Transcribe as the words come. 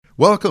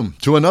Welcome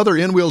to another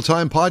In Wheel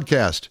Time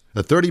podcast,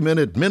 a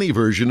 30-minute mini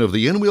version of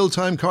the In Wheel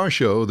Time car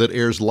show that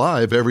airs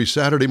live every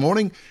Saturday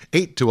morning,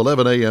 8 to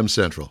 11 a.m.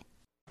 Central.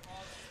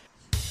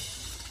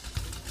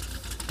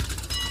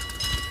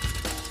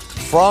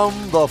 From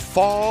the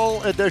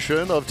fall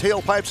edition of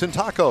Tailpipes and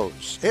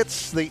Tacos,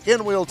 it's the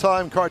In Wheel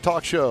Time Car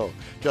Talk Show.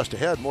 Just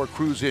ahead, more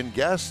cruise-in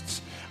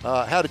guests.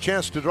 Had a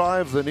chance to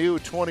drive the new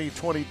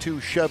 2022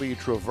 Chevy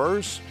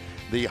Traverse,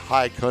 the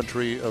high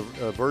country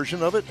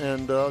version of it,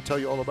 and I'll tell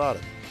you all about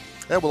it.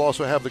 And we'll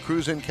also have the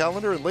cruise-in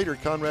calendar, and later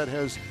Conrad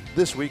has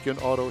This Week in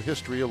Auto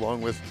History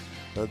along with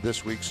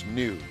this week's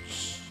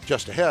news.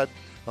 Just ahead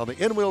on the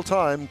In Wheel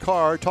Time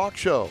Car Talk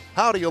Show.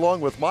 Howdy,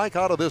 along with Mike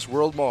Out of This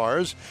World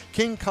Mars,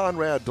 King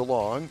Conrad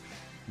DeLong,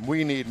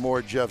 we need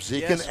more Jeff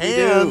Zekin,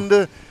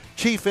 and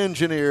Chief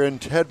Engineer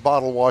and head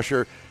bottle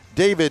washer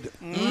David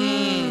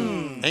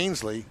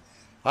Ainsley.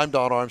 I'm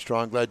Don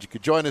Armstrong. Glad you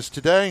could join us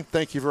today.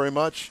 Thank you very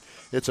much.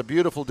 It's a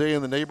beautiful day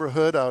in the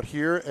neighborhood out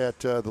here at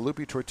the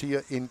Lupi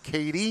Tortilla in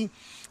Katy.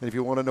 And if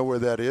you want to know where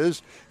that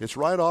is, it's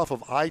right off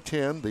of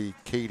I-10, the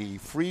Katy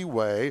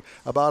Freeway,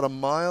 about a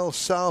mile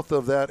south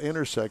of that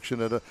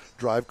intersection at a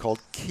drive called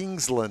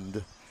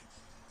Kingsland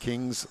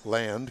Boulevard.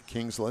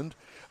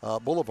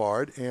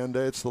 And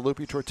it's the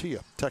Lupi Tortilla,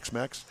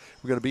 Tex-Mex.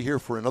 We're going to be here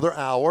for another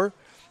hour.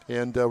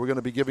 And we're going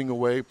to be giving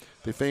away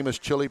the famous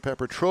Chili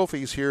Pepper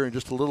trophies here in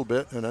just a little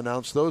bit and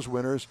announce those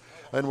winners.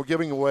 And we're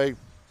giving away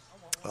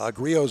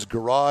Griot's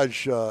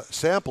Garage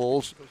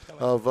samples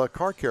of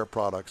car care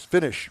products,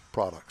 finish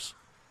products,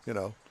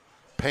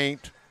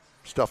 paint,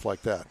 stuff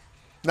like that.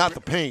 Not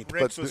the paint,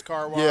 rinseless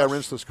car wash. Yeah,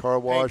 rinseless car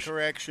wash. Paint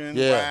correction,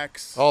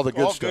 wax. All the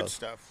good all stuff. Good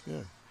stuff.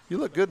 Yeah. You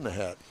look good in the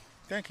hat.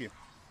 Thank you.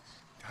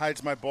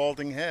 Hides my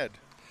balding head.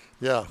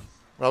 Yeah.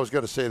 I was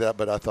going to say that,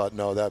 but I thought,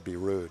 no, that'd be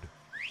rude.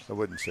 I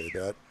wouldn't say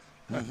that.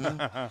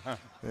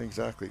 Mm-hmm.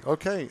 Exactly.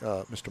 Okay,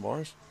 Mr.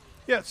 Morris.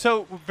 Yeah,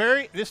 so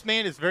this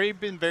man has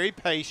been very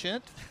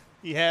patient.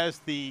 He has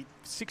the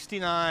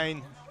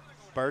 69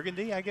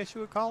 Burgundy, I guess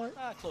you would call it.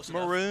 Close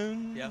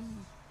Maroon. enough.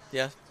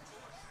 Yeah.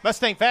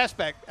 Mustang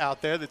Fastback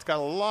out there that's got a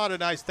lot of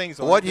nice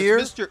things on it. What year?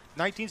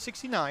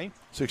 1969.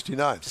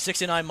 69. It's a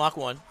 69 Mach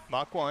 1.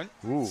 Mach 1.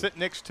 Ooh. Sitting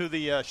next to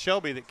the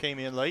Shelby that came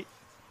in late.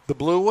 The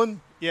blue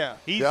one? Yeah,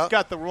 he's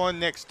got the one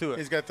next to it.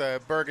 He's got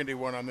the burgundy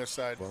one on this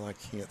side. Well, I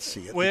can't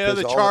see it. Well,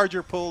 the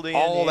Charger pulled in.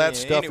 All that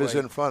stuff anyway. is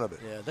in front of it.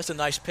 Yeah, that's a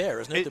nice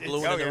pair, isn't it? The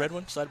blue one and the red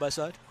one, side by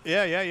side.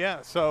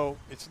 Yeah. So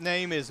its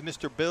name is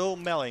Mr. Bill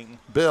Melling.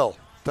 Bill,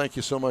 thank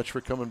you so much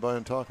for coming by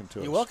and talking to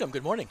us. You're welcome.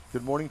 Good morning.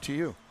 Good morning to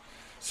you.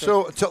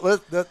 So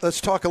let's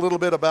talk a little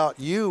bit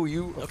about you.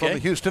 You from the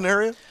Houston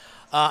area?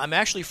 I'm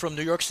actually from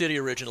New York City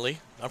originally.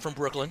 I'm from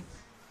Brooklyn.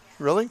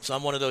 Really? So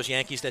I'm one of those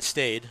Yankees that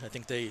stayed. I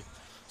think they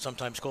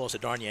sometimes call us a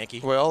darn Yankee.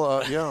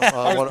 Well, yeah.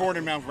 I was born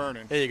in Mount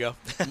Vernon. There you go.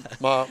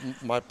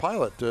 my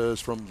pilot is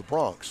from the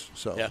Bronx.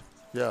 So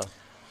yeah.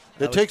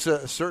 It takes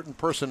a certain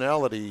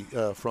personality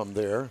from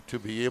there to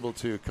be able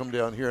to come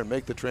down here and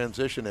make the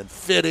transition and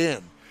fit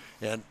in.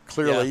 And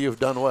clearly you've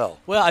done well.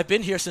 Well, I've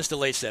been here since the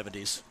late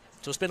 70s,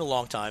 so it's been a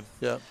long time.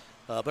 Yeah.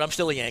 But I'm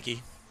still a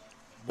Yankee.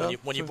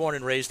 When you're born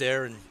and raised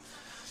there and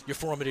your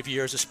formative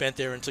years are spent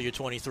there until you're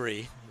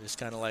 23, it's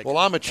kind of like. Well,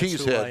 I'm a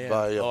cheesehead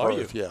by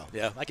birth.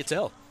 Yeah, I could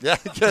tell. Yeah,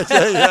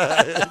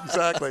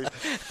 exactly.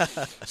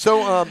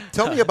 So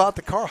tell me about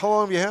the car. How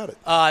long have you had it?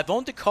 I've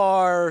owned the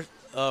car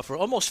for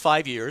almost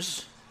 5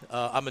 years.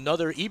 I'm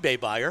another eBay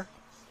buyer.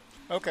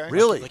 Okay.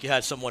 Really? Like you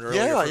had someone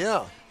earlier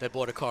Yeah. that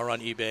bought a car on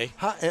eBay.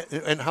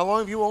 And how long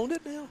have you owned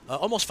it now?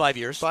 Almost 5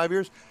 years. 5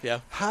 years? Yeah.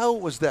 How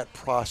was that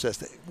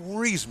process? It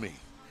worries me.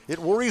 It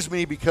worries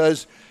me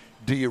because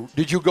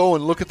did you go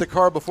and look at the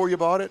car before you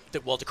bought it?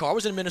 Well, the car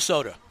was in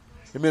Minnesota.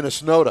 In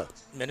Minnesota.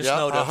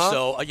 Yeah,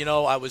 So,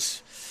 I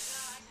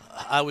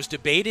was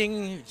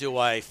debating, do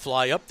I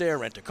fly up there,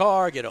 rent a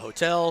car, get a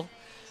hotel?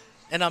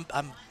 And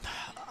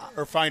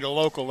or find a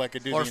local that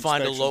could do the inspection. Or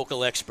find a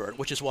local expert,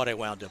 which is what I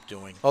wound up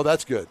doing. Oh,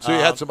 that's good. So you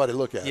had somebody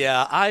look at it.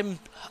 Yeah, I'm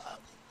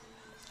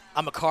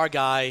a car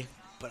guy,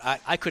 but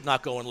I could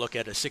not go and look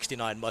at a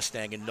 69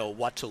 Mustang and know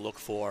what to look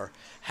for,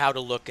 how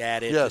to look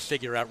at it, to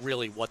figure out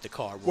really what the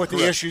car was. What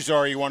the issues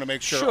are you want to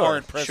make sure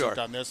aren't present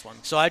on this one.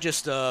 So I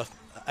just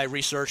I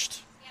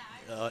researched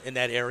in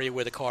that area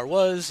where the car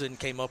was and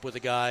came up with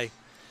a guy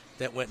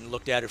that went and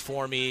looked at it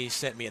for me,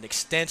 sent me an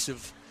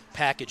extensive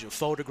package of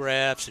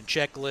photographs and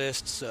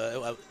checklists.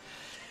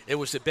 It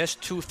was the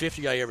best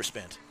 $250 I ever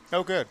spent.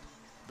 Oh, good.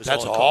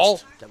 That's all?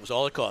 That was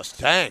all it cost.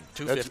 Dang.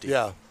 $250.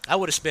 Yeah. I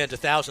would have spent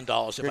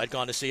 $1,000 if I'd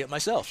gone to see it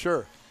myself.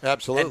 Sure.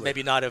 Absolutely. And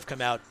maybe not have come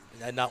out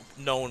and not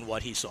known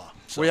what he saw.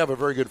 So. We have a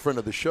very good friend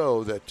of the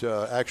show that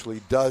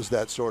actually does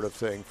that sort of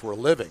thing for a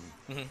living.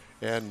 Mm-hmm.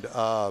 And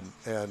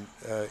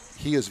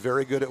he is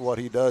very good at what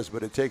he does,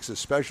 but it takes a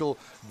special,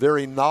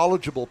 very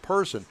knowledgeable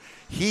person.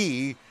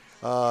 He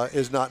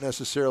is not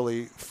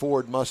necessarily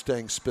Ford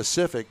Mustang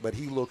specific, but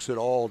he looks at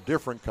all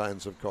different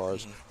kinds of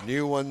cars,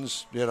 new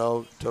ones, to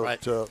all.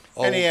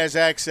 And he has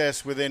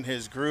access within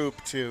his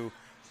group to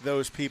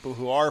those people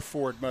who are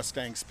Ford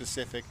Mustang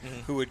specific,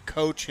 who would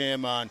coach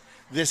him on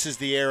this is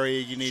the area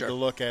you need to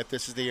look at,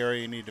 this is the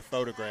area you need to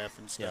photograph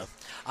and stuff.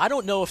 Yeah. I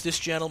don't know if this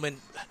gentleman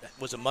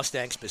was a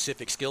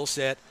Mustang-specific skill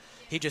set.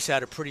 He just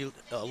had a pretty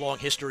long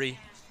history,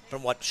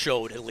 from what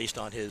showed at least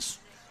on his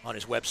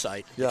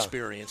website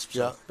experience.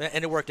 So,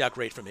 and it worked out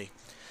great for me.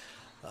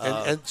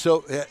 And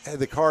so, had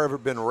the car ever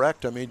been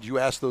wrecked? I mean, did you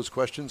ask those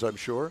questions, I'm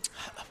sure?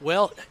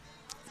 Well,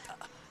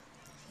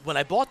 when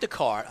I bought the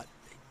car,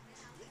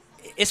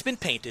 it's been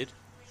painted.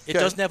 It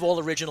doesn't have all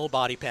original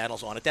body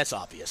panels on it. That's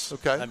obvious.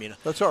 Okay. I mean,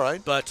 that's all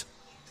right. But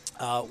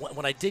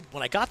when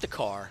I got the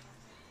car,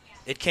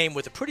 it came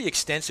with a pretty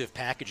extensive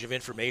package of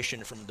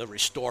information from the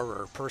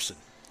restorer person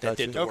that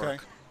did the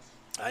work.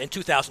 In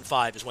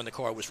 2005 is when the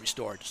car was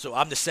restored. So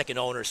I'm the second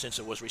owner since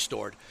it was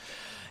restored.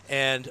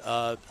 And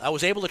I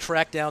was able to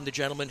track down the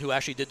gentleman who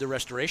actually did the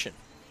restoration.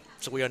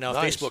 So we are now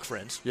Facebook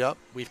friends. Yep.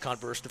 We've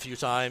conversed a few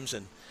times,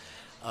 and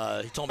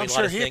he told me I'm a lot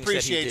sure of things that he did. he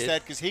appreciates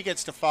that because he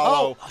gets to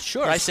follow. Oh,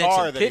 sure. His I sent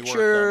car him that he worked on,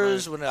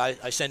 pictures. right? When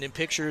I send him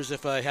pictures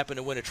if I happen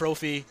to win a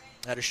trophy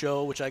at a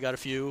show, which I got a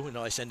few.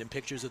 I send him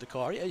pictures of the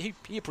car. Yeah,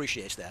 he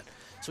appreciates that.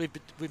 So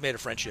we've made a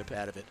friendship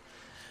out of it.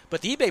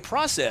 But the eBay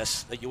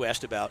process that you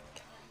asked about,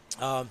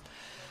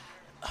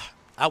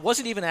 I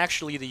wasn't even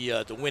actually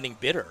the winning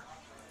bidder.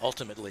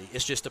 Ultimately,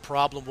 it's just the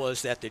problem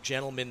was that the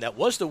gentleman that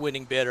was the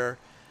winning bidder,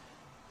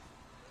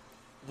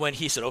 when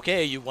he said,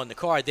 okay, you won the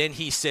car, then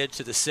he said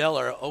to the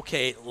seller,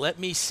 okay, let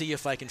me see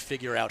if I can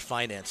figure out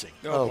financing.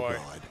 Oh boy.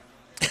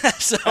 God.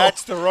 So,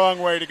 that's the wrong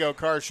way to go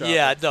car shopping.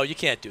 Yeah, no, you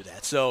can't do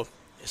that. So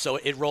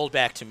it rolled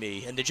back to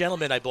me. And the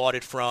gentleman I bought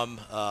it from,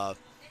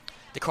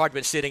 the car had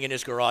been sitting in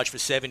his garage for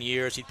 7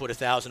 years. He'd put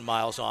 1,000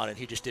 miles on it.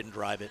 He just didn't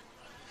drive it.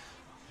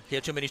 He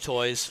had too many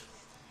toys.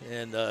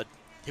 And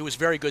he was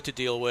very good to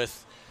deal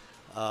with.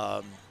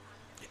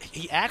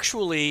 He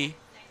actually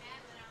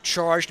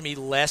charged me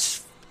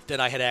less than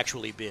I had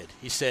actually bid.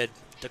 He said,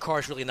 the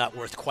car's really not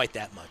worth quite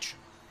that much.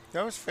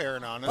 That was fair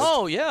and honest.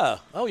 Oh, yeah.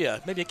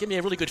 Maybe it gave me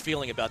a really good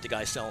feeling about the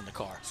guy selling the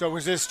car. So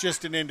was this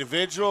just an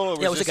individual, or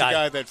was, it was this a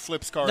guy that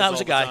flips cars No, it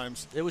was all a guy. the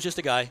times? It was just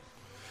a guy.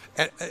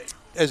 And,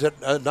 is it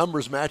a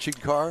numbers matching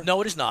car? No,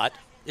 it is not.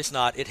 It's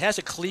not. It has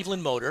a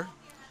Cleveland motor.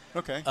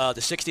 Okay. The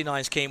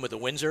 69s came with a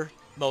Windsor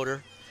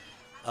motor.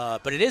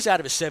 But it is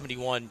out of a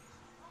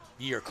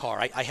 71-year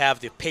car. I have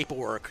the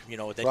paperwork,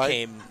 that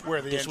came.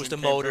 Where this was the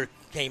motor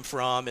came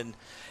from, and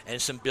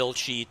some build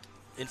sheet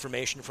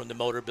information from the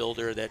motor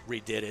builder that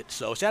redid it.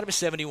 So it's out of a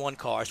 71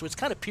 car, so it's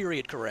kind of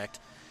period correct.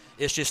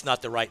 It's just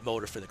not the right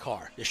motor for the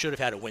car. It should have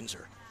had a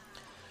Windsor.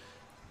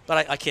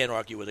 But I can't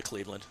argue with a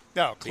Cleveland.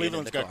 No,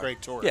 Cleveland's got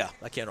great torque. Yeah,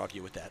 I can't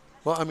argue with that.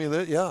 Well, I mean,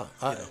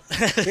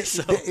 it's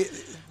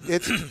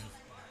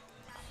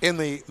in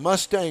the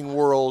Mustang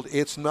world,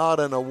 it's not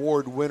an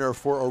award winner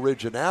for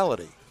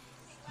originality.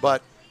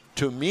 But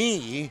to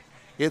me,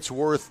 it's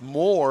worth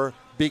more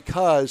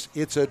because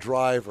it's a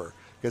driver.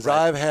 Because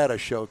I've had a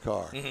show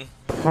car.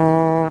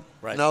 Mm-hmm.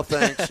 Right. No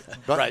thanks.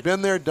 But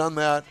been there, done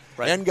that,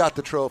 and got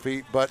the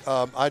trophy. But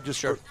I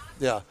just,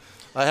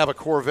 I have a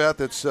Corvette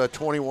that's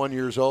 21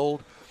 years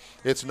old.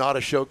 It's not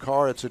a show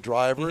car. It's a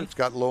driver. Mm-hmm. It's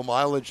got low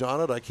mileage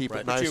on it. I keep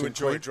it nice and clean. You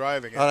enjoy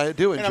driving it. I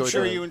do enjoy and I'm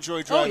sure driving. you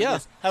enjoy driving yeah.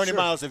 this. How many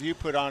miles have you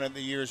put on it in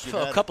the years you've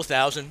had A couple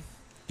thousand.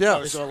 Yeah.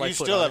 You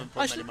still haven't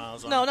put many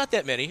miles on No, it. not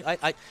that many.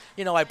 I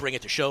bring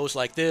it to shows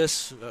like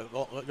this,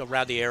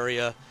 around the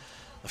area,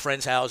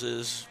 friends'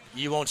 houses.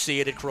 You won't see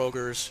it at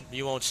Kroger's.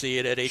 You won't see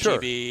it at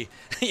H-E-B.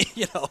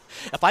 Sure.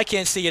 If I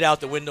can't see it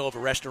out the window of a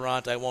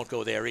restaurant, I won't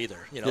go there either.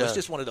 It's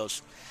just one of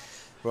those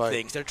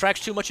things that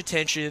attracts too much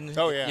attention.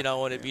 Oh, yeah.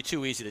 And it'd be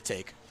too easy to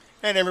take.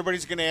 And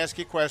everybody's going to ask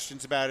you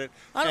questions about it.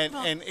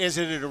 And is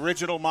it an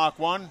original Mach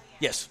 1?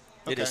 Yes,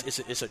 it is.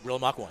 It's a real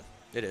Mach 1.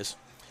 It is.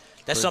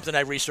 That's something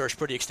I researched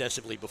pretty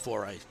extensively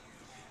before I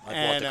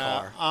bought the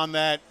car. On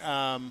that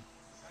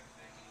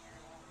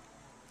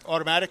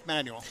automatic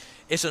manual?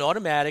 It's an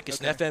automatic. It's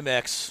an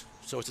FMX,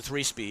 so it's a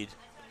 3-speed.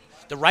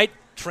 The right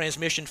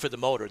transmission for the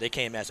motor, they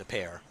came as a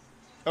pair.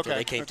 Okay. So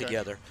they came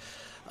together.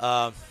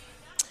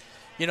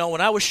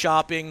 When I was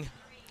shopping,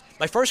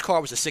 my first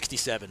car was a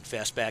 67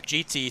 Fastback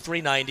GT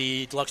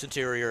 390 deluxe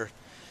interior.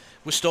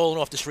 Was stolen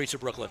off the streets of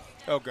Brooklyn.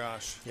 Oh,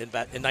 gosh. In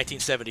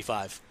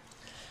 1975.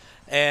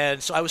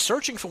 And so I was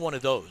searching for one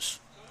of those,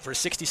 for a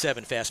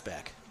 67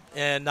 Fastback,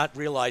 and not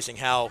realizing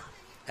how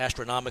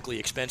astronomically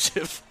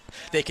expensive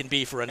they can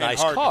be for a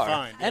nice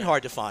car. And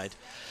hard to find.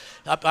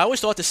 I always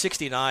thought the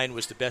 69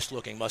 was the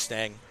best-looking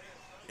Mustang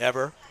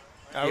ever.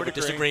 I would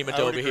agree. Disagreement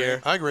over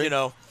here. I agree.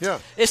 Yeah.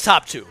 It's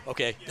top 2,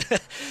 okay?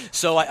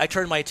 So I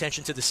turned my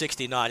attention to the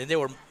 69, and they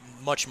were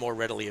much more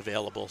readily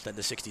available than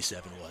the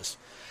 67 was.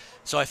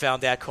 So I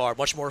found that car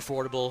much more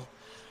affordable.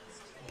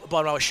 But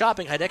when I was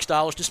shopping, I had X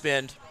dollars to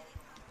spend.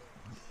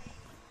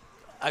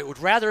 I would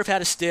rather have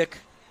had a stick,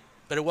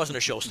 but it wasn't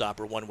a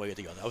showstopper one way or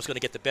the other. I was going to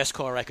get the best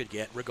car I could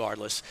get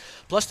regardless.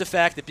 Plus the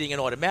fact that being an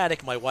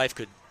automatic, my wife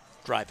could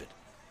drive it.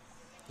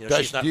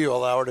 Do you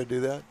allow her to do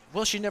that?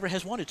 Well, she never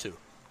has wanted to.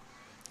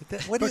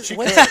 But she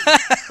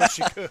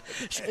could.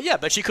 Yeah,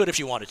 but she could if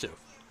she wanted to.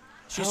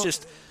 She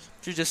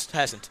just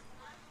hasn't.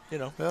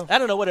 Well. I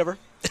don't know, whatever.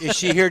 Is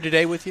she here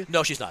today with you?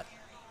 No, she's not.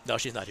 No,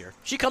 she's not here.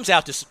 She comes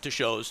out to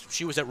shows.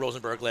 She was at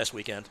Rosenberg last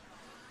weekend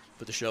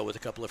for the show with a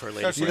couple of her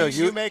ladies. So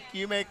you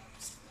make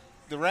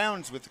the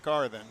rounds with the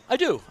car then. I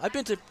do. I've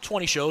been to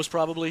 20 shows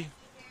probably,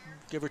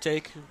 give or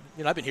take.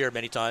 I've been here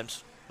many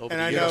times over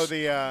and the I years.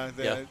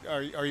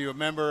 know are you a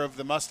member of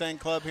the Mustang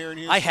Club here in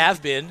Houston? I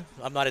have been.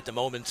 I'm not at the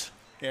moment.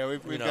 Yeah,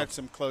 we've got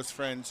some close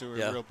friends who are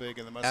real big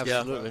in the Mustang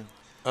Absolutely.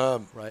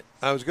 Club. Right.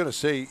 I was going to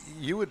say,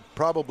 you would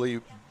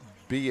probably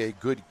be a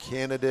good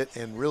candidate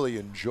and really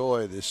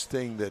enjoy this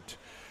thing that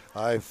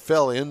I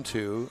fell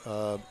into,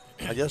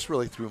 I guess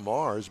really through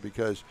Mars,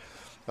 because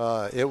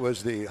it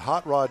was the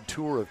Hot Rod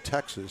Tour of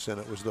Texas, and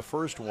it was the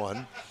first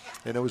one,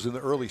 and it was in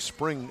the early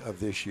spring of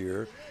this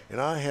year, and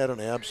I had an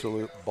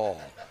absolute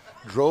ball.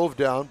 Drove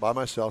down by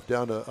myself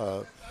down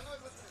to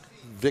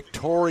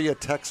Victoria,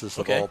 Texas,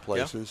 of all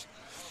places,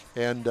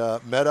 and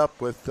met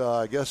up with,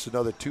 I guess,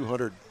 another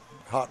 200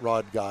 hot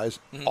rod guys,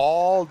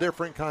 all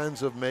different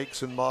kinds of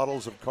makes and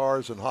models of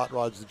cars and hot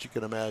rods that you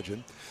can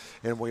imagine.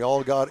 And we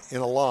all got in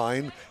a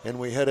line, and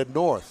we headed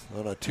north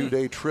on a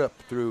 2-day trip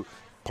through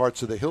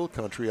parts of the hill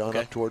country on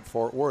up toward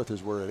Fort Worth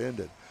is where it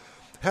ended.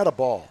 Had a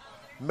ball.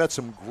 Met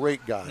some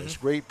great guys,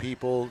 great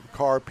people,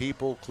 car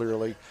people,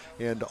 clearly,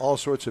 and all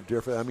sorts of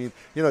different. I mean,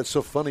 it's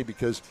so funny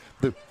because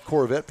the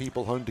Corvette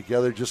people hung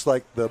together just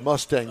like the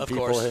Mustang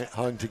people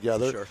hung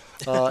together,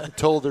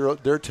 told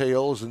their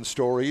tales and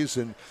stories,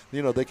 and,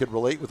 they could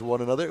relate with one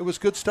another. It was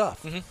good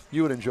stuff.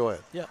 You would enjoy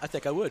it. Yeah, I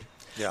think I would.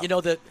 Yeah.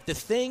 The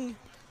thing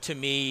to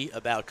me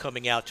about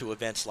coming out to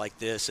events like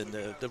this and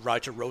the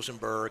ride to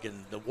Rosenberg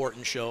and the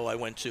Wharton show I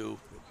went to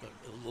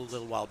a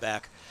little while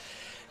back,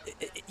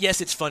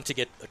 yes, it's fun to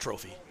get a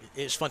trophy.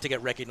 It's fun to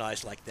get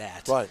recognized like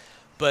that. Right.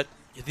 But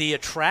the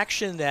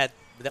attraction that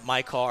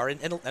my car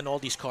and all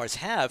these cars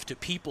have to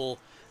people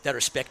that are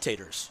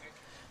spectators,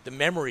 the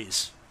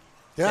memories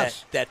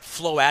that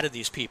flow out of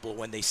these people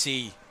when they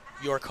see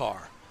your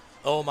car.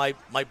 Oh, my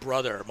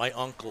brother, my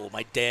uncle,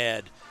 my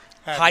dad,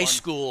 high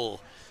school,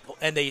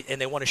 and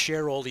they want to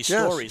share all these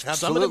stories. Absolutely.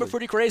 Some of them are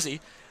pretty crazy,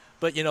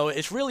 but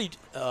it's really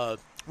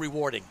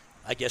rewarding,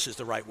 I guess is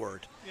the right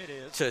word. It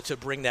is. To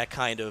bring that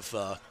kind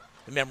of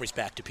memories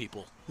back to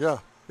people. Yeah,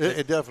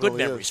 it definitely good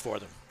memories for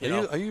them.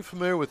 Are you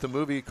familiar with the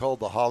movie called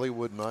The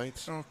Hollywood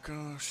Nights? Oh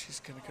gosh, he's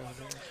gonna go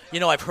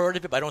there. I've heard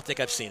of it, but I don't think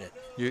I've seen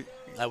it.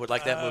 I would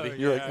like that movie.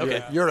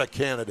 You're a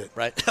candidate,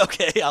 right?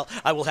 Okay,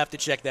 I will have to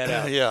check that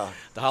out.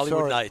 The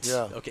Hollywood Nights.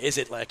 Yeah. Okay, is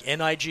it like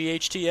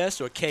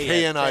NIGHTS or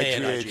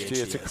KNIGHT?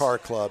 It's a car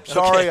club.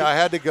 Sorry, I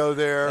had to go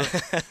there.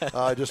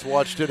 I just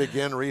watched it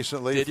again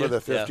recently for the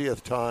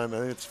 50th time,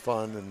 and it's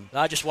fun. And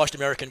I just watched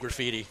American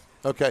Graffiti.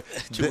 Okay,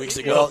 2 weeks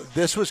ago. Well,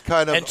 this was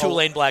kind of and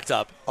Tulane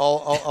Blacktop.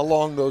 All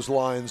along those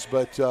lines,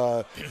 but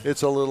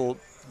it's a little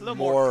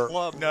more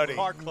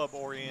car club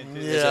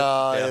oriented.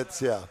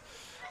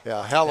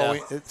 Yeah,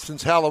 Halloween.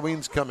 Since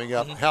Halloween's coming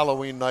up,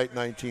 Halloween night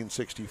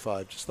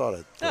 1965. Just thought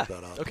I'd put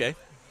that out. Okay,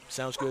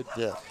 sounds good.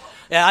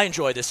 Yeah, I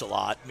enjoy this a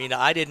lot. I mean,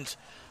 I didn't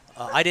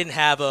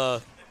have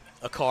a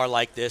car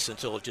like this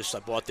until I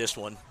bought this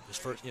one. This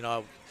first,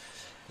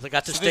 I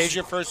got to So stage. this is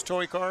your first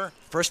toy car?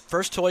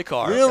 First toy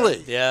car.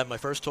 Really? Yeah, my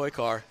first toy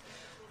car.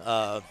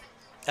 I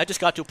just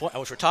got to a point. I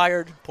was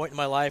retired, point in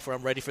my life where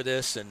I'm ready for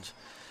this. And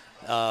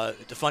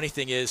the funny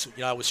thing is,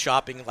 I was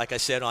shopping, like I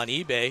said, on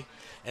eBay,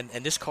 and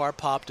this car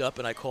popped up,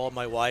 and I called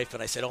my wife,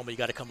 and I said, "Oh, you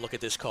got to come look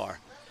at this car."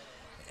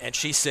 And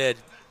she said,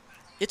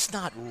 "It's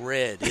not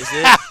red, is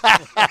it?"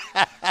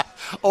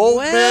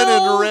 Old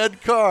men in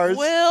red cars.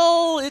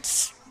 Well,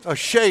 it's a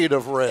shade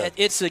of red.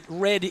 It's a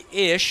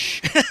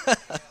red-ish.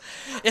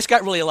 It's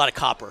got really a lot of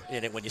copper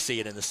in it when you see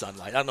it in the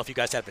sunlight. I don't know if you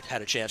guys have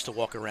had a chance to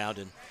walk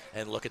around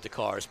and look at the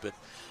cars, but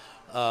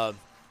I'll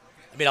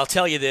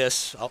tell you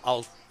this.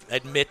 I'll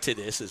admit to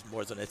this, is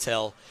more than a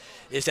tell,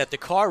 is that the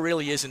car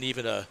really isn't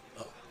even a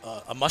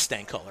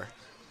Mustang color.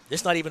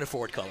 It's not even a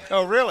Ford color.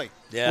 Oh, really?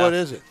 Yeah. What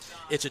is it?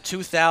 It's a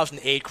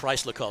 2008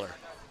 Chrysler color.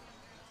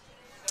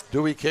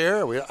 Do we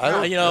care?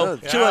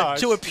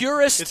 To a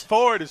purist, it's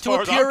Ford. To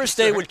a purist,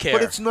 they would care.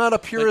 But it's not a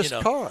purist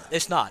car.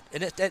 It's not,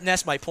 and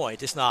that's my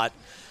point. It's not.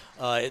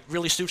 It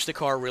really suits the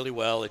car really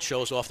well. It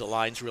shows off the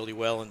lines really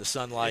well in the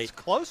sunlight. It's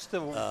close to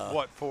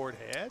what Ford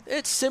had.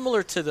 It's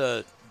similar to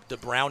the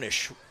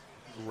brownish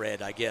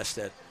red, I guess,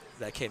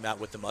 that came out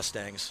with the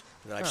Mustangs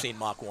that I've seen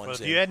Mach 1s well,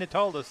 if in. you hadn't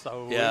told us,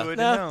 so we wouldn't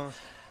know.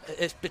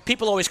 But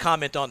people always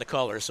comment on the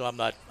color, so I'm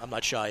not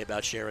shy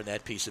about sharing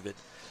that piece of it.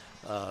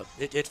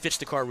 It fits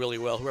the car really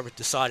well. Whoever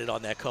decided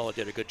on that color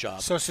did a good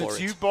job. So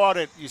since you bought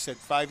it, you said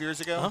 5 years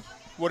ago,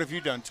 what have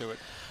you done to it?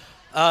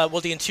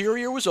 Well, the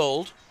interior was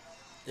old.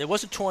 It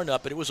wasn't torn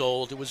up, but it was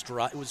old. It was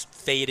dry. It was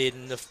faded,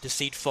 and the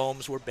seat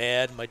foams were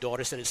bad. My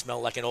daughter said it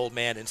smelled like an old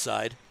man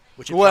inside,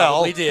 which it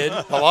probably did.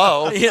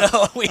 Hello.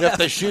 If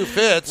the shoe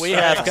fits. We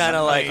have kind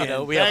of like,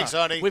 Thanks,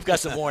 honey. We've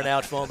got some worn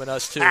out foam in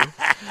us too.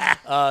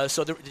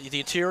 So the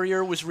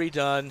interior was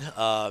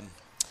redone.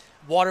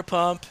 Water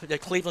pump. The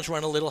Cleveland's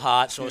run a little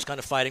hot, so I was kind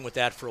of fighting with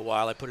that for a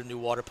while. I put a new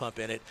water pump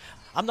in it.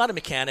 I'm not a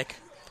mechanic.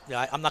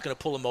 I'm not going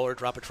to pull a motor,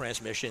 drop a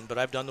transmission, but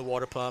I've done the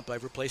water pump.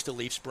 I've replaced the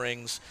leaf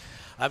springs.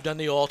 I've done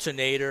the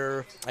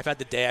alternator. I've had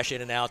the dash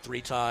in and out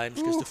 3 times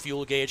because the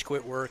fuel gauge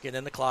quit working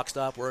and the clock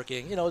stopped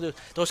working.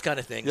 Those kind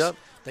of things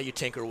that you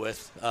tinker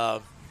with.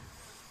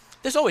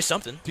 There's always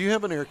something. Do you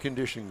have an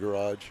air-conditioned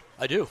garage?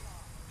 I do.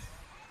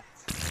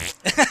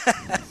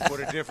 What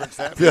a difference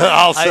that makes. Yeah,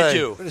 I'll say. I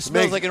do. But it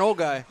smells like an old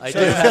guy. I do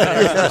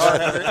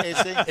have an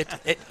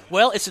AC?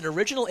 Well, it's an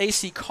original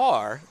AC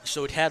car,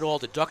 so it had all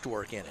the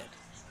ductwork in it.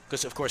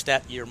 Because, of course,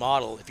 that year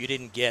model, if you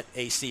didn't get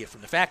AC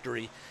from the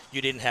factory,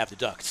 you didn't have the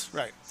ducts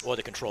or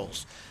the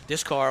controls.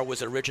 This car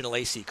was an original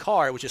AC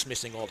car. It was just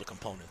missing all the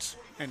components.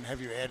 And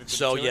have you added them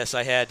So, to yes, it?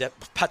 I had that.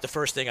 About the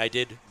first thing I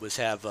did was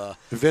have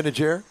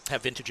Vintage air?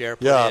 vintage air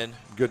put in.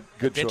 Good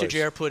Vintage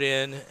choice. air put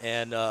in,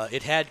 and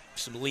it had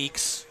some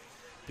leaks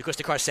because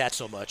the car sat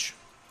so much.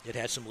 It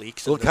had some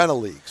leaks. What kind of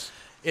leaks?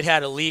 It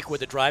had a leak where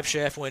the drive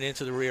shaft went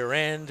into the rear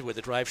end, where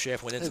the drive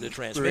shaft went into the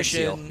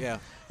transmission. seal,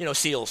 yeah.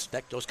 Seals,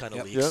 those kind of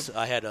Yep. leaks. Yep.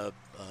 I had a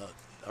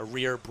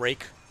rear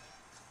brake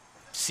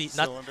seat,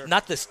 Cylinder?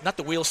 not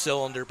the wheel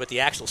cylinder, but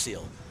the axle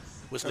seal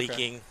was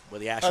leaking where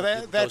the axle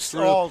goes That's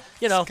through. all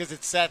because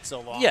it sat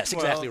so long. Yes,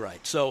 exactly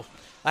right. So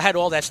I had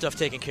all that stuff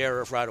taken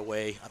care of right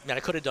away. I mean, I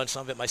could have done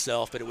some of it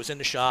myself, but it was in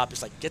the shop.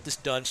 It's like, get this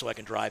done so I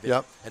can drive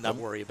it and not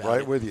worry about it.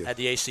 Right with you. Had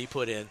the AC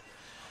put in.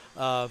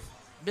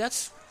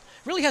 That's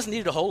really hasn't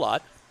needed a whole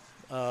lot.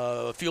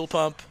 Fuel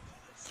pump.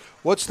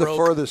 What's the broke.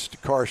 furthest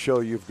car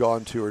show you've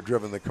gone to or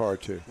driven the car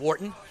to?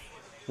 Wharton.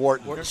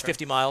 Wharton's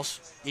 50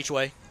 miles each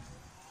way.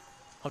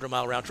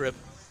 100-mile round trip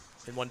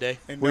in one day.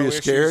 And Were no you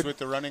issues scared? with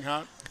the running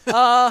hot?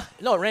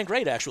 No, it ran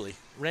great, actually.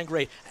 Ran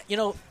great.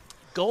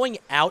 Going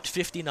out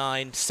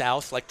 59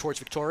 south, like towards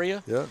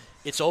Victoria,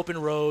 it's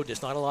open road.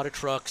 There's not a lot of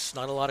trucks,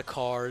 not a lot of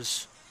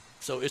cars.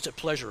 So it's a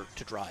pleasure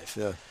to drive.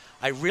 Yeah.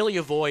 I really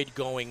avoid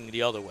going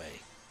the other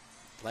way.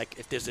 Like,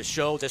 if there's a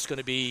show that's going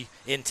to be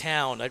in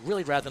town, I'd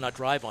really rather not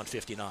drive on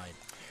 59.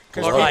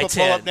 Because Or people I-10.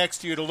 pull up next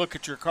to you to look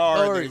at your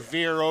car Or- and they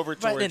veer over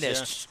Right, towards then you.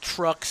 there's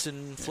trucks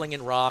and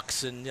flinging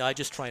rocks, and I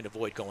just try and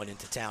avoid going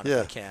into town Yeah.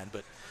 if I can.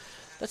 But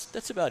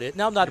that's about it.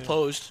 Now, I'm not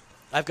opposed.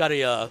 I've got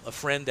a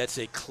friend that's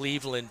a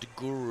Cleveland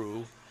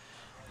guru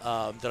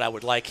that I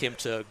would like him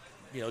to,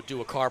 do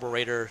a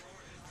carburetor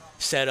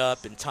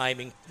setup and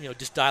timing,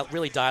 just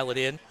really dial it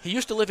in. He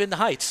used to live in the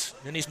Heights,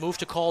 and he's moved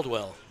to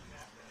Caldwell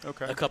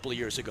a couple of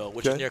years ago,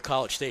 which is near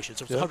College Station,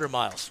 so it's 100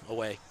 miles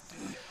away.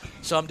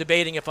 So I'm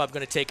debating if I'm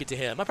going to take it to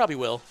him. I probably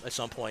will at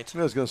some point.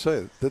 I was going to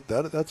say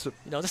that's a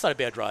That's not a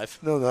bad drive.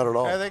 no, not at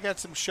all. Yeah, they got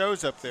some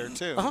shows up there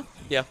too.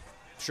 Yeah,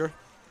 sure.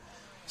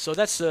 So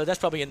that's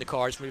probably in the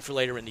cards maybe for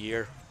later in the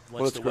year.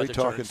 Well, Once it's the great weather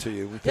talking turns. to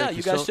you. We Yeah, thank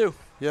you guys too.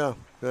 Yeah,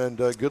 and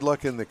good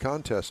luck in the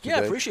contest today.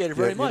 Yeah, appreciate it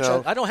very Yeah,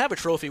 much. I don't have a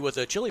trophy with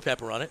a chili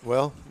pepper on it.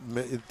 Well,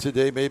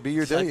 today may be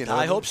your day.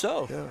 I hope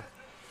so. Yeah.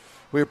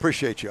 We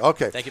appreciate you.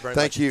 Okay. Thank you very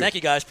Thank much. you. Thank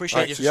you, guys.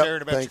 Appreciate you. Share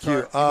it about Thank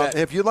your you. car. You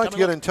bet. If you'd like Come to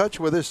get and in touch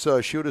with us,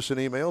 shoot us an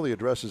email. The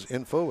address is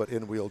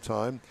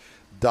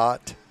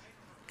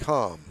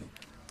info@inwheeltime.com.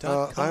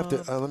 I have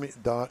to let me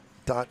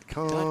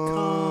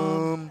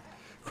 .com.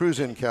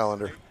 Cruise-in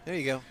calendar. There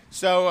you go.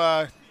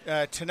 So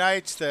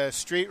tonight's the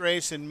street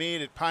race and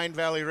meet at Pine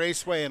Valley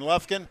Raceway in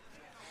Lufkin,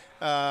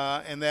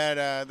 and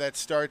that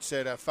starts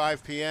at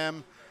 5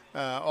 p.m.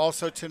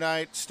 Also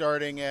tonight,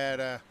 starting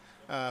at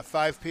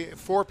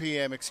 4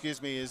 p.m.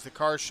 is the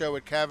car show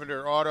at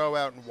Cavender Auto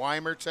out in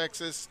Weimar,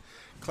 Texas.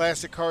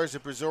 Classic Cars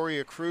at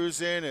Brazoria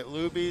Cruise-In at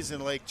Luby's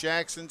in Lake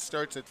Jackson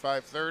starts at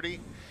 5:30.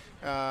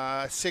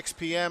 6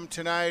 p.m.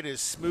 tonight is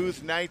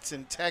Smooth Nights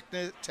in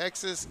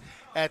Texas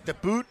at the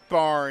Boot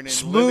Barn in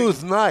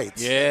Smooth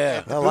Nights.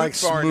 Yeah. I like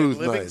Boot Barn Smooth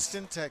in Nights.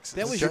 Livingston, Texas.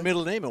 That was your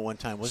middle name at one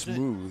time, wasn't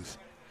Smooth.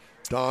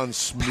 Don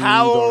Smooth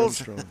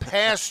Powell's Armstrong.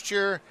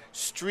 Pasture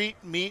Street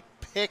Meat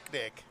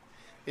Picnic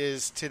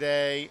is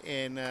today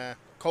in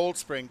Cold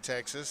Spring,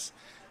 Texas.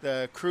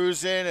 The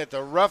cruise-in at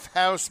the Rough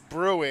House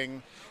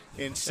Brewing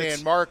in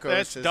San Marcos.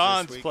 That's is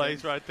Don's this weekend.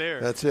 place right there.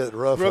 That's it,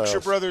 Rough Brookshire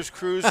House. Brothers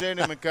Cruise-In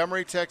in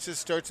Montgomery, Texas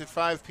starts at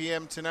 5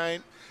 p.m.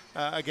 tonight.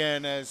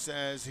 Again,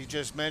 as he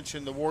just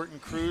mentioned, the Wharton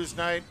Cruise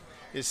Night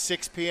is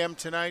 6 p.m.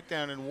 tonight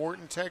down in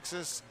Wharton,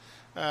 Texas.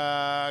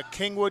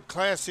 Kingwood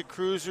Classic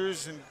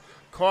Cruisers and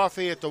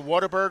Coffee at the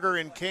Whataburger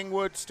in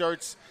Kingwood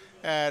starts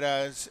at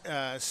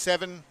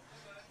 7.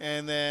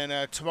 And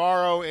then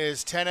tomorrow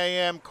is 10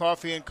 a.m.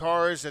 Coffee and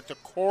Cars at the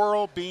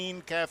Coral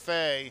Bean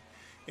Cafe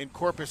in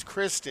Corpus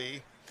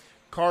Christi.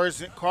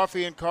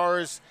 Coffee and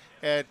Cars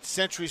at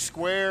Century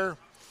Square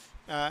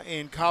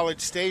in College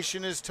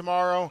Station is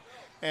tomorrow.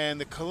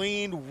 And the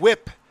Colleen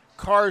Whip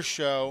Car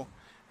Show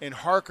in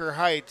Harker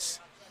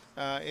Heights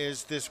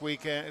is this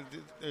weekend,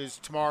 is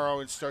tomorrow,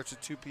 and starts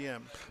at 2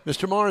 p.m.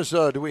 Mr. Mars,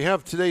 do we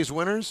have today's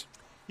winners?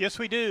 Yes,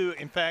 we do.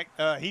 In fact,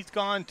 he's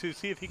gone to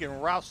see if he can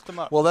roust them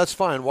up. Well, that's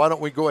fine. Why don't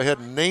we go ahead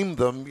and name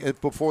them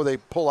before they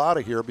pull out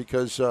of here,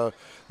 because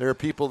there are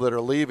people that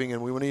are leaving,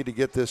 and we need to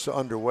get this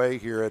underway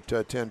here at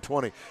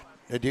 10:20.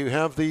 Do you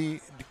have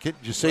did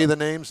you say the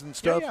names and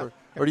stuff, yeah.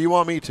 Or do you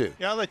want me to?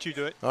 Yeah, I'll let you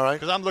do it. All right.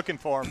 Because I'm looking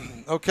for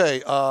him.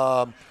 Okay.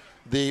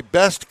 The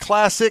best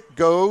classic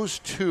goes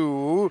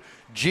to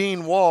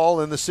Gene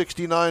Wall in the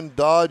 69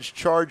 Dodge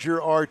Charger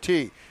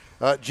RT.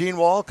 Gene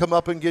Wall, come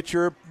up and get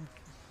your.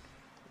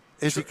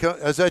 Is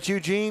that you,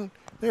 Gene?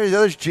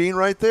 There's Gene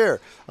right there.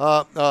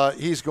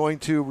 He's going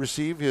to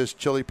receive his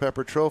Chili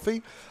Pepper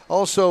trophy.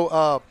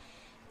 Also,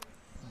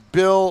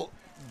 Bill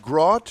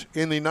Grout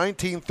in the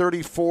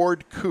 1930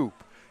 Ford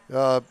Coupe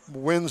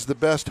wins the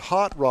best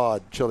hot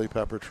rod Chili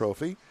Pepper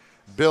trophy.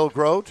 Bill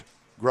Grout,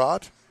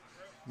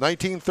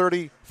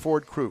 1930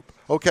 Ford Coupe.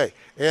 Okay,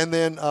 and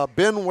then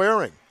Ben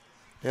Waring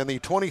in the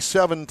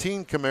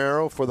 2017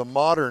 Camaro for the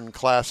Modern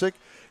Classic.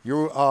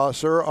 You,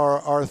 sir,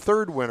 are our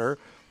third winner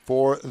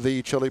for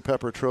the Chili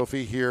Pepper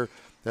trophy here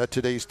at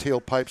today's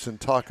Tailpipes and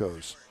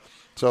Tacos.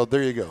 So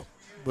there you go.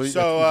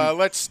 So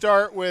let's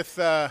start with.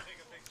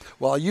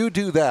 While you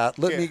do that,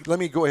 let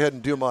me go ahead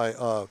and do my,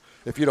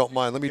 if you don't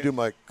mind, let me do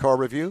my car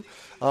review.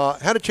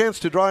 Had a chance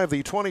to drive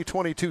the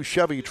 2022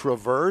 Chevy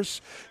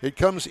Traverse. It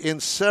comes in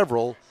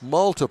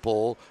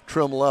multiple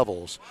trim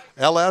levels: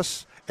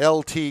 LS,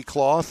 LT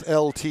cloth,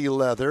 LT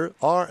leather,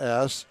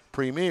 RS,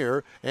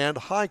 Premier, and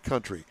High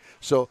Country.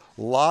 So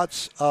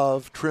lots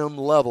of trim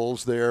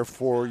levels there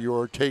for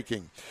your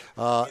taking.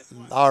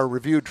 Our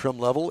reviewed trim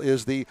level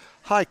is the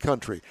High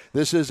Country.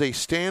 This is a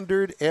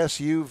standard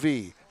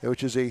SUV,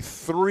 which is a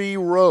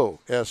 3-row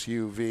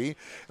SUV.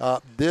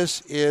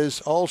 This is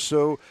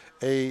also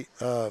a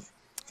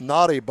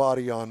not a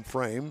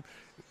body-on-frame.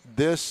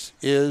 This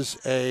is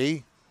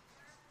a,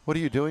 what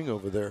are you doing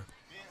over there?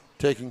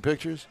 Taking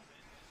pictures?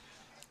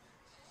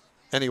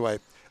 Anyway,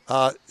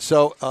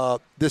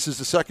 so this is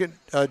the second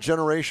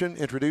generation,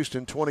 introduced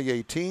in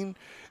 2018.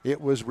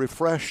 It was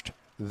refreshed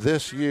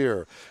this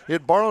year.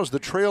 It borrows the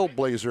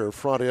Trailblazer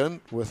front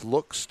end with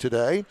looks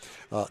today,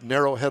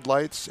 narrow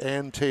headlights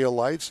and tail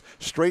lights,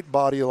 straight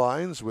body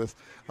lines with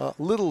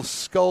little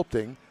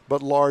sculpting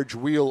but large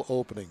wheel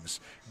openings.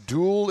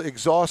 Dual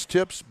exhaust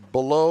tips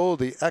below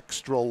the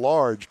extra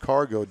large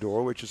cargo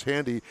door, which is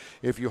handy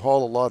if you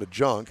haul a lot of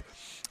junk.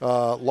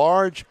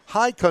 Large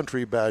High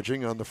Country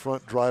badging on the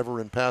front driver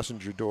and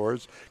passenger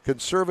doors.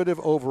 Conservative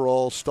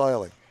overall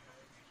styling.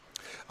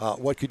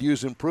 What could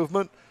use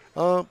improvement?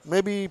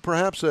 Maybe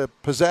perhaps a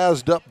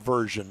pizzazzed up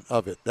version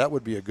of it. That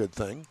would be a good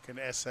thing. An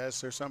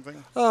SS or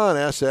something? An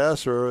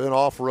SS or an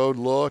off-road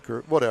look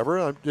or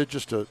whatever.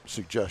 Just a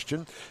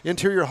suggestion.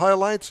 Interior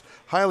highlights,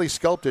 highly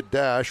sculpted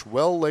dash,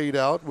 well laid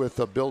out with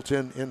a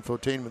built-in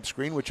infotainment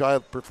screen, which I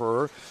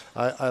prefer.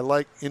 I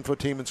like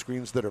infotainment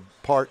screens that are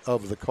part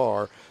of the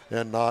car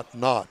and not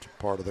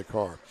part of the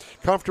car.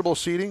 Comfortable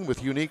seating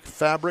with unique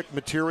fabric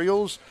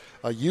materials.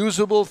 A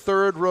usable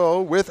third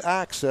row with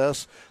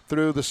access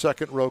through the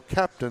second row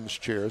captain's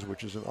chairs,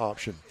 which is an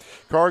option.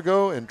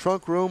 Cargo and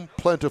trunk room,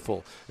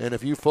 plentiful. And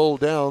if you fold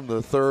down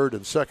the third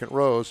and second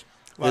rows,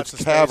 Lots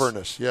it's of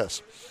cavernous. space.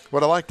 Yes.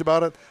 What I liked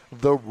about it,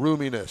 the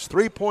roominess.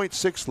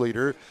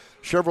 3.6-liter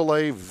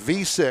Chevrolet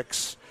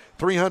V6,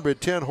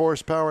 310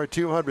 horsepower,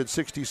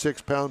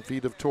 266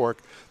 pound-feet of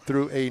torque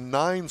through a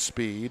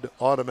 9-speed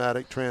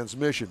automatic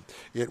transmission.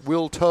 It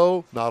will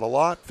tow, not a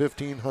lot,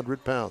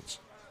 1,500 pounds.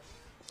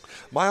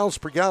 Miles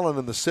per gallon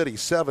in the city,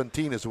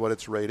 17 is what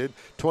it's rated,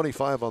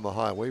 25 on the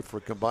highway for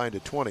a combined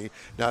of 20.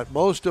 Now,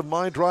 most of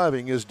my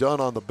driving is done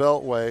on the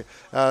Beltway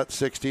at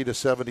 60 to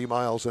 70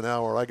 miles an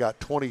hour. I got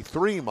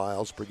 23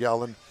 miles per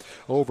gallon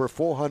over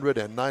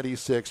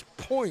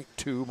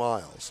 496.2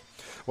 miles.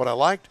 What I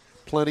liked,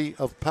 plenty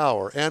of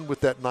power. And with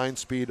that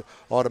 9-speed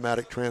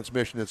automatic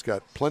transmission, it's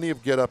got plenty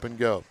of get up and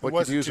go. What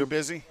was it too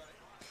busy?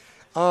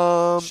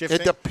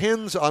 It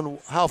depends on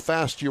how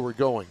fast you were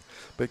going,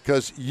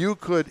 because you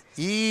could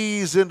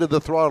ease into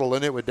the throttle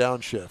and it would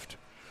downshift.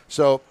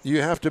 So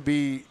you have to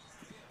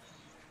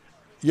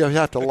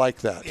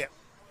like that. Yeah.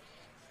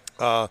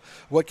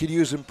 What could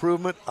use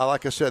improvement?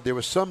 Like I said, there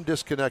was some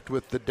disconnect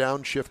with the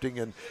downshifting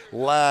and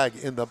lag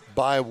in the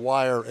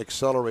by-wire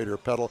accelerator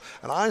pedal.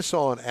 And I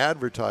saw an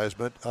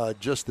advertisement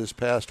just this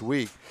past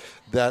week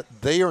that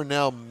they are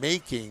now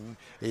making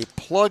a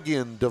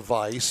plug-in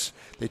device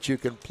that you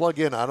can plug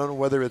in. I don't know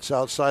whether it's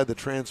outside the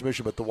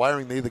transmission, but the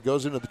wiring either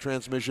goes into the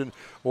transmission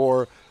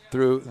or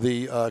through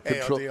the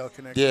control. ALDL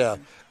connection. Yeah,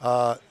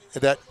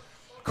 that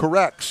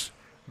corrects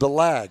the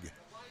lag.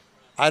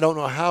 I don't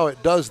know how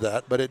it does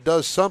that, but it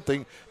does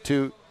something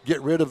to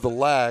get rid of the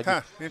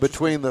lag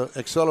between the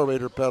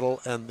accelerator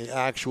pedal and the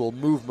actual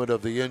movement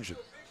of the engine.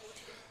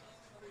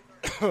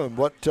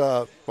 What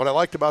I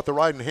liked about the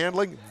ride and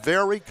handling,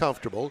 very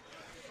comfortable,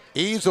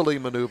 easily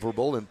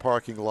maneuverable in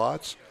parking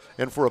lots,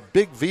 and for a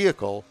big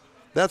vehicle,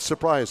 that's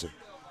surprising.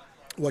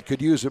 What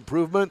could use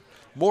improvement?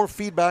 More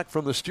feedback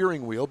from the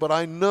steering wheel, but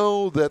I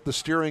know that the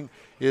steering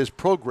is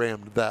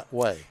programmed that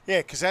way. Yeah,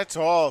 because that's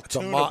all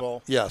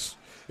tunable. Yes.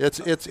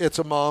 It's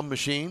a mom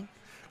machine.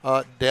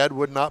 Dad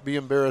would not be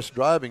embarrassed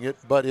driving it,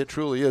 but it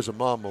truly is a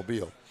mom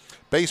mobile.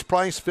 Base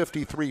price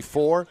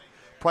 $53,400.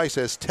 Price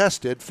as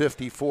tested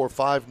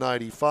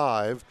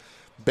 $54,595.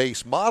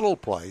 Base model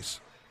price,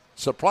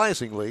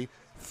 surprisingly,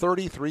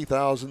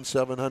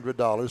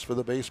 $33,700 for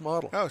the base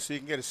model. Oh, so you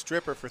can get a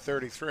stripper for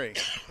 $33,000.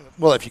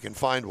 Well, if you can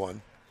find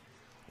one.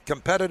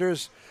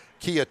 Competitors,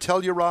 Kia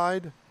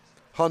Telluride,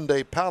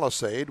 Hyundai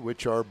Palisade,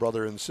 which are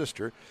brother and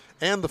sister,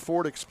 and the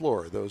Ford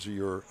Explorer. Those are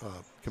your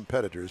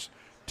competitors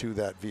to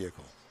that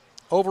vehicle.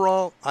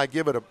 Overall, I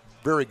give it a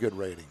very good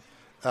rating.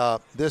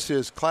 This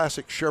is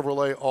classic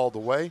Chevrolet all the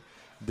way.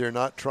 They're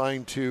not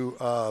trying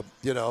to,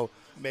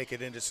 Make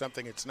it into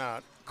something it's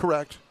not.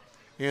 correct,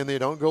 and they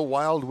don't go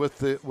wild with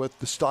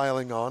the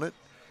styling on it.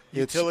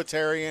 It's,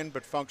 Utilitarian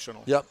but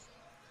functional. yep.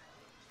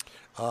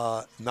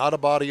 Not a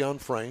body on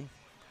frame.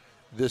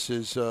 This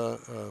is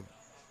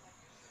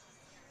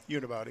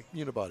Unibody.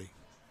 unibody.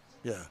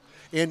 Yeah.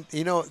 And,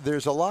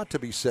 there's a lot to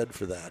be said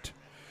for that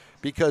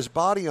because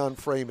body on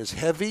frame is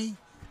heavy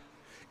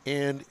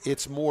and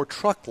it's more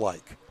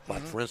truck-like,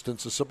 like, for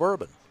instance, a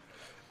Suburban.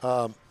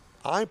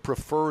 I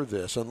prefer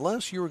this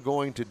unless you're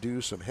going to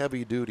do some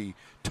heavy-duty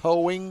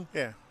towing.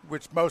 Yeah,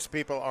 which most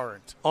people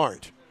aren't.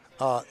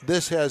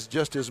 This has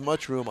just as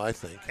much room, I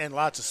think. And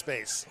lots of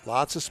space.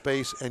 Lots of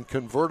space and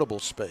convertible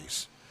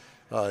space.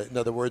 In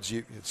other words,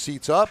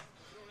 seats up,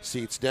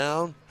 seats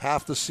down,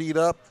 half the seat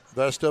up,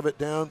 rest of it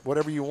down,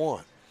 whatever you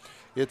want.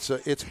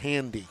 It's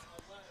handy.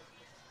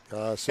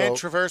 And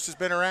Traverse has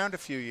been around a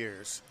few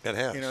years. It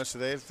has. So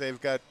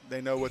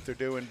they know what they're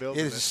doing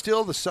building It is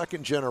still the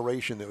second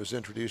generation that was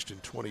introduced in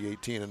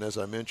 2018, and as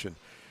I mentioned,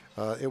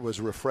 it was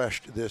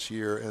refreshed this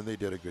year, and they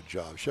did a good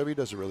job. Chevy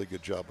does a really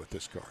good job with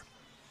this car.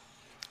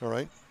 All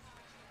right.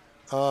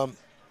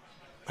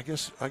 I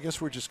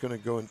guess we're just going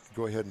to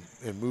go ahead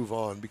and move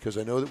on because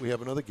I know that we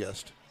have another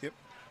guest. Yep.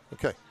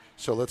 Okay,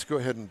 so let's go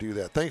ahead and do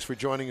that. Thanks for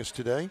joining us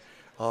today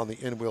on the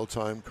In Wheel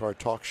Time Car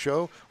Talk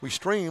Show. We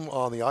stream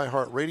on the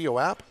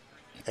iHeartRadio app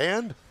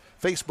and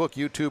Facebook,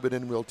 YouTube, at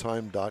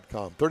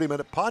InWheelTime.com.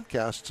 30-minute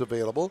podcasts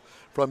available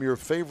from your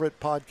favorite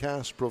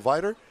podcast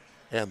provider.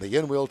 And the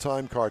In Wheel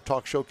Time Car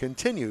Talk Show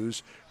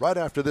continues right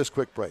after this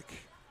quick break.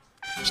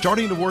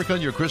 Starting to work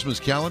on your Christmas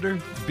calendar?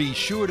 Be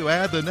sure to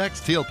add the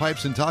next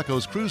Tailpipes and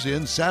Tacos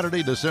Cruise-In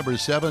Saturday, December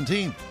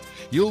 17th.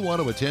 You'll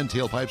want to attend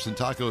Tailpipes and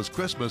Tacos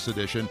Christmas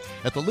Edition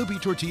at the Loopy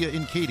Tortilla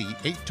in Katy,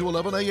 8 to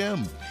 11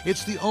 a.m.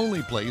 It's the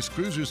only place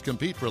cruisers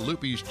compete for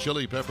Loopy's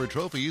Chili Pepper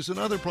trophies and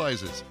other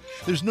prizes.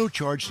 There's no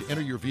charge to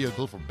enter your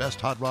vehicle for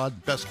Best Hot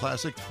Rod, Best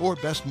Classic, or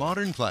Best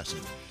Modern Classic.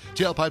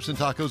 Tailpipes and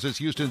Tacos is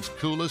Houston's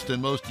coolest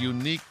and most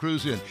unique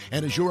cruise-in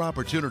and is your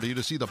opportunity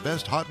to see the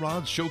best hot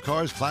rods, show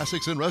cars,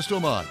 classics, and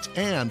resto mods.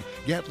 And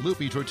get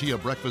Loopy Tortilla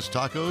breakfast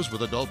tacos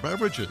with adult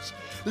beverages.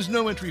 There's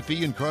no entry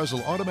fee and cars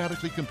will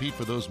automatically compete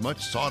for those much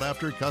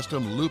sought-after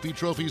custom Loopy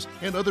trophies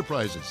and other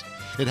prizes.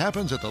 It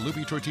happens at the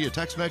Loopy Tortilla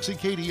Tex-Mex in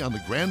Katy on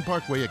the Grand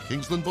Parkway at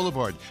Kingsland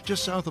Boulevard,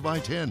 just south of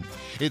I-10.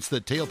 It's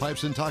the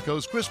Tailpipes and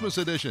Tacos Christmas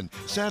Edition,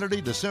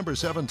 Saturday, December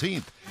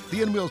 17th.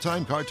 The In Wheel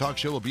Time Car Talk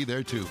Show will be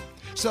there too.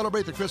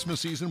 Celebrate the Christmas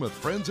season with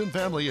friends and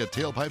family at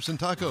Tailpipes and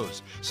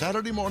Tacos.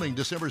 Saturday morning,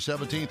 December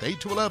 17th, 8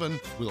 to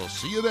 11. We'll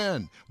see you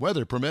then,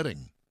 weather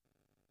permitting.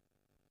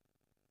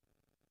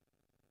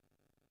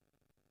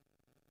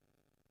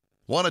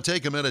 Want to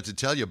take a minute to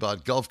tell you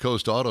about Gulf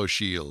Coast Auto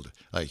Shield,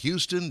 a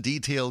Houston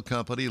detail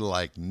company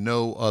like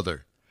no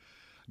other.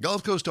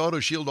 Gulf Coast Auto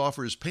Shield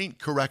offers paint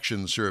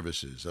correction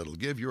services that'll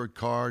give your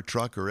car,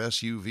 truck, or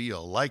SUV a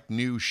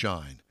like-new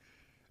shine.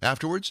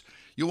 Afterwards,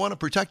 you'll want to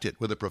protect it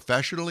with a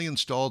professionally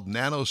installed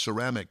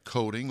nano-ceramic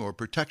coating or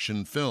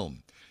protection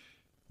film.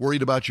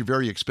 Worried about your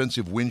very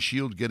expensive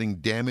windshield getting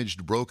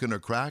damaged, broken, or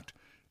cracked?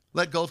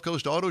 Let Gulf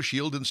Coast Auto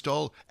Shield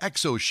install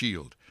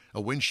ExoShield, a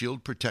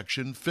windshield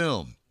protection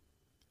film.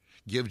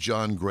 Give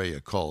John Gray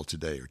a call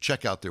today or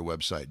check out their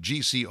website,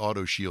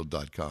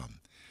 gcautoshield.com.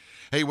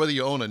 Hey, whether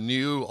you own a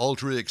new,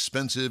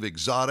 ultra-expensive,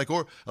 exotic,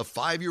 or a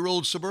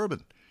 5-year-old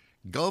Suburban,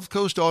 Gulf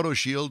Coast Auto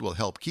Shield will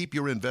help keep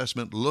your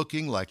investment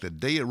looking like the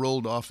day it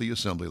rolled off the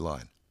assembly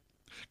line.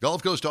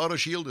 Gulf Coast Auto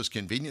Shield is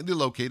conveniently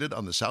located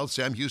on the South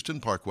Sam Houston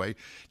Parkway,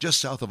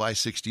 just south of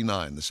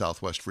I-69, the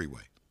Southwest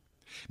Freeway.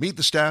 Meet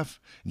the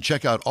staff and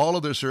check out all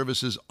of their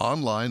services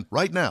online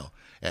right now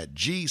at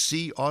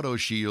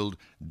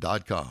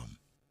gcautoshield.com.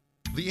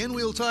 The In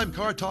Wheel Time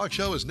Car Talk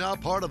Show is now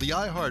part of the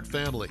iHeart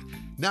family.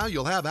 Now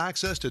you'll have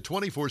access to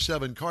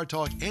 24/7 Car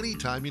Talk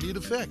anytime you need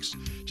a fix.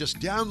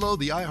 Just download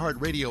the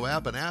iHeartRadio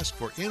app and ask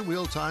for In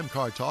Wheel Time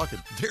Car Talk,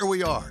 and there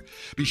we are.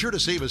 Be sure to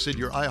save us in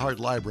your iHeart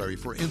library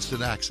for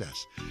instant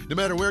access. No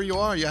matter where you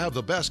are, you have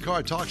the best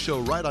Car Talk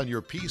Show right on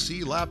your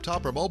PC,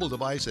 laptop, or mobile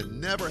device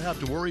and never have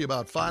to worry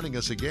about finding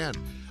us again.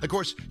 Of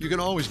course, you can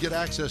always get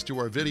access to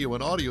our video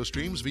and audio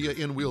streams via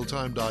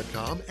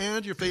InWheelTime.com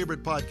and your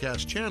favorite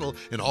podcast channel,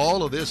 and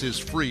all of this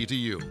is free to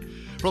you.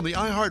 From the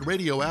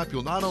iHeartRadio app,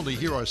 you'll not only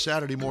hear our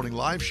Saturday morning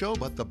live show,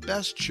 but the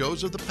best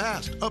shows of the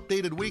past,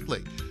 updated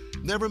weekly.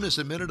 Never miss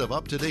a minute of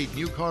up-to-date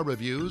new car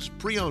reviews,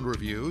 pre-owned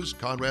reviews,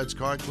 Conrad's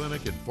Car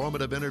Clinic,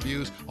 informative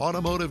interviews,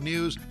 automotive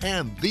news,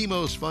 and the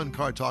most fun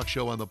car talk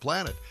show on the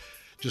planet.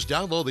 Just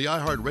download the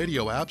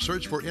iHeartRadio app,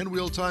 search for In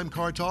Wheel Time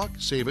Car Talk,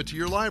 save it to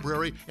your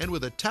library, and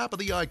with a tap of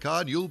the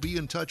icon, you'll be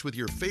in touch with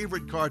your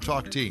favorite Car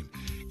Talk team.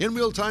 In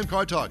Wheel Time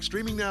Car Talk,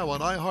 streaming now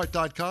on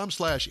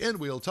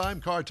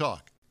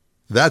iHeart.com/InWheelTimeCarTalk.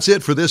 That's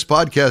it for this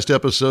podcast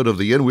episode of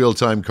the In Wheel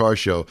Time Car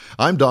Show.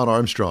 I'm Don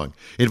Armstrong,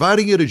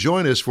 inviting you to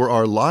join us for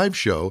our live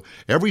show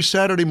every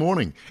Saturday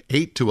morning,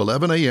 8 to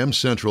 11 a.m.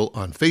 Central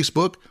on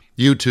Facebook,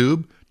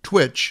 YouTube,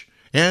 Twitch,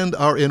 and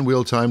our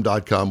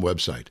InWheelTime.com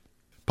website.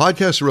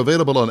 Podcasts are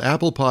available on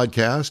Apple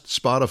Podcasts,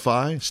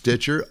 Spotify,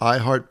 Stitcher,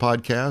 iHeart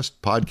Podcast,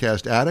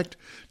 Podcast Addict,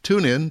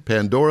 TuneIn,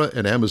 Pandora,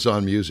 and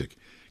Amazon Music.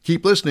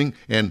 Keep listening,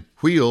 and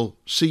we'll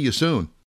see you soon.